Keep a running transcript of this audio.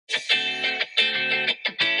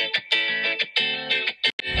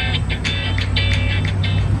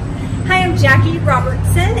Jackie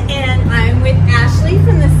Robertson, and I'm with Ashley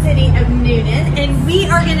from the city of Newnan, and we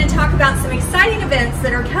are going to talk about some exciting events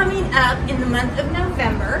that are coming up in the month of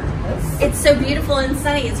November. Yes. It's so beautiful and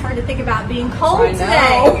sunny, it's hard to think about being cold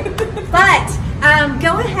today. But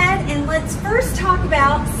go ahead and let's first talk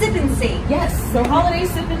about Sip and See. Yes, so Holiday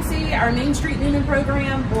Sip and See, our Main Street Newnan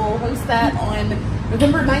program, will host that on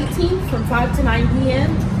November 19th from 5 to 9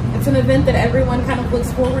 p.m. It's an event that everyone kind of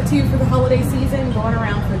looks forward to for the holiday season, going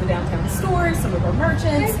around for the downtown stores, some of our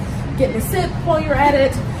merchants, getting a sip while you're at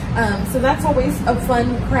it. So that's always a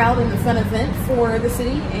fun crowd and a fun event for the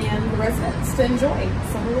city and the residents to enjoy.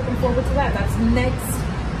 So we're looking forward to that. That's next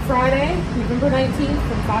Friday, November 19th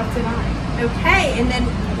from 5 to 9. Okay, and then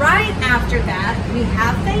right after that, we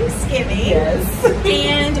have Thanksgiving. Yes.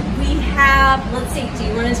 And we have, let's see, do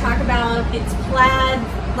you want to talk about, it's Plaid,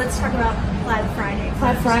 let's talk about Plaid Friday.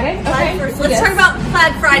 Plaid Friday? Plaid okay. First. Let's talk about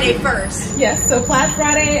Plaid Friday first. Yes, so Plaid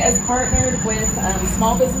Friday is partnered with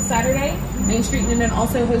Small Business Saturday. Main Street Newnan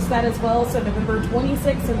also hosts that as well, so November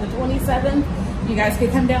 26th and the 27th. You guys can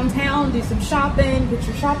come downtown, do some shopping, get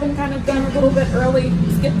your shopping kind of done a little bit early,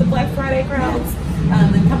 skip the Black Friday crowds,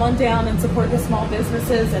 and come on down and support the small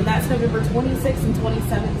businesses, and that's November 26th and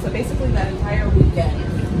 27th, so basically that entire weekend.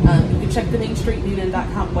 You can check the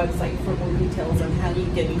mainstreetnewnan.com website for more details on how you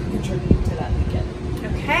can contribute to that weekend.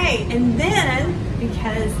 Okay, and then,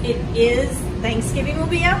 because it is, Thanksgiving will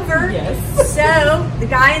be over. Yes. So, the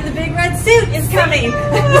guy in the big red suit is coming.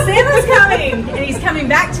 Santa's coming, and he's coming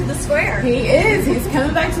back to the square. He is. He's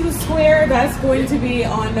coming back to the square. That's going to be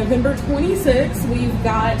on November 26th. We've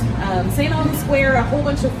got Santa on the Square, a whole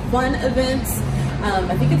bunch of fun events.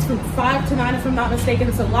 I think it's from 5 to 9 if I'm not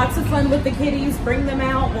mistaken, so lots of fun with the kiddies. Bring them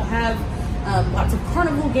out. We'll have lots of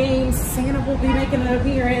carnival games. Santa will be making an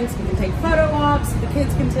appearance. We can take photo ops. The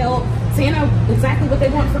kids can tell Santa exactly what they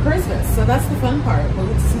want for Christmas. So that's the fun part. We'll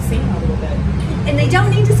get to see Santa a little bit. And they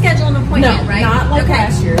don't need to schedule an appointment, right? No, not like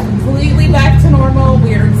last year. Completely back to normal.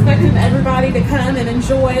 We are expecting everybody to come and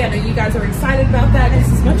enjoy. I know you guys are excited about that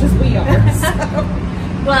just as much as we are. So.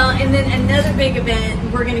 Well, and then another big event,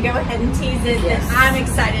 we're going to go ahead and tease it, yes. that I'm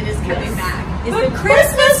excited is coming back, is the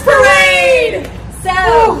Christmas Parade! So,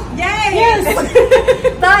 yay! Yes!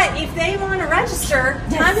 But if they want to register,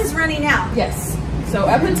 time is running out. Yes. So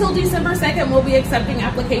up until December 2nd, we'll be accepting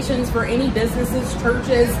applications for any businesses,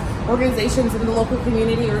 churches, organizations in the local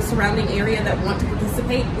community or surrounding area that want to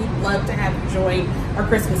participate. We'd love to have you join our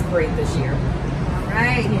Christmas parade this year. All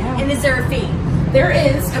right. Yeah. And is there a fee? There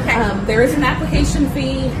is. Okay. There is an application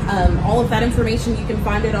fee. All of that information, you can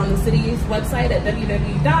find it on the city's website at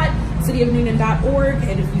www.cityofnewnan.org.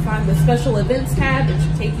 And if you find the special events tab, it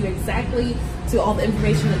should take you exactly to all the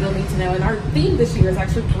information that you'll need to know. And our theme this year is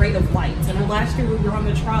actually Parade of Lights. I know last year we were on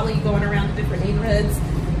the trolley going around to different neighborhoods.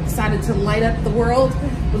 Decided to light up the world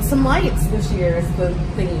with some lights this year is the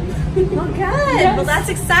theme. Well, good. Yes. Well, that's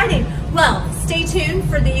exciting. Well, stay tuned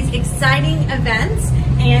for these exciting events,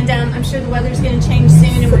 and I'm sure the weather's going to change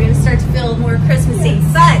soon, and we're going to start to feel more Christmassy.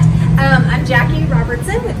 Yes. But I'm Jackie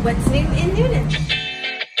Robertson with What's New in Newnan.